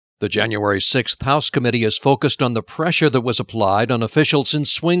The January 6th House committee is focused on the pressure that was applied on officials in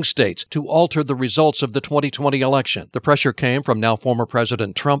swing states to alter the results of the 2020 election. The pressure came from now former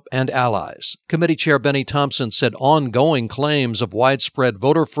President Trump and allies. Committee Chair Benny Thompson said ongoing claims of widespread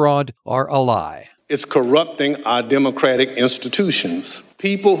voter fraud are a lie. It's corrupting our democratic institutions.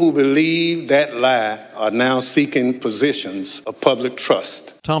 People who believe that lie are now seeking positions of public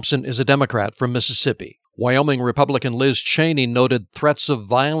trust. Thompson is a Democrat from Mississippi. Wyoming Republican Liz Cheney noted threats of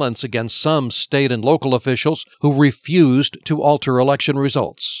violence against some state and local officials who refused to alter election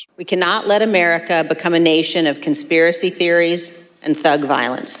results. We cannot let America become a nation of conspiracy theories and thug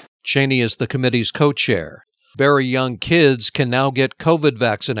violence. Cheney is the committee's co-chair. Very young kids can now get COVID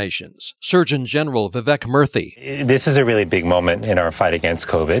vaccinations. Surgeon General Vivek Murthy. This is a really big moment in our fight against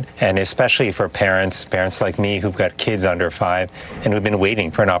COVID, and especially for parents like me who've got kids under 5 and who've been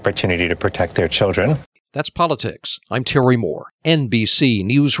waiting for an opportunity to protect their children. That's Politics. I'm Terry Moore, NBC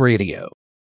News Radio.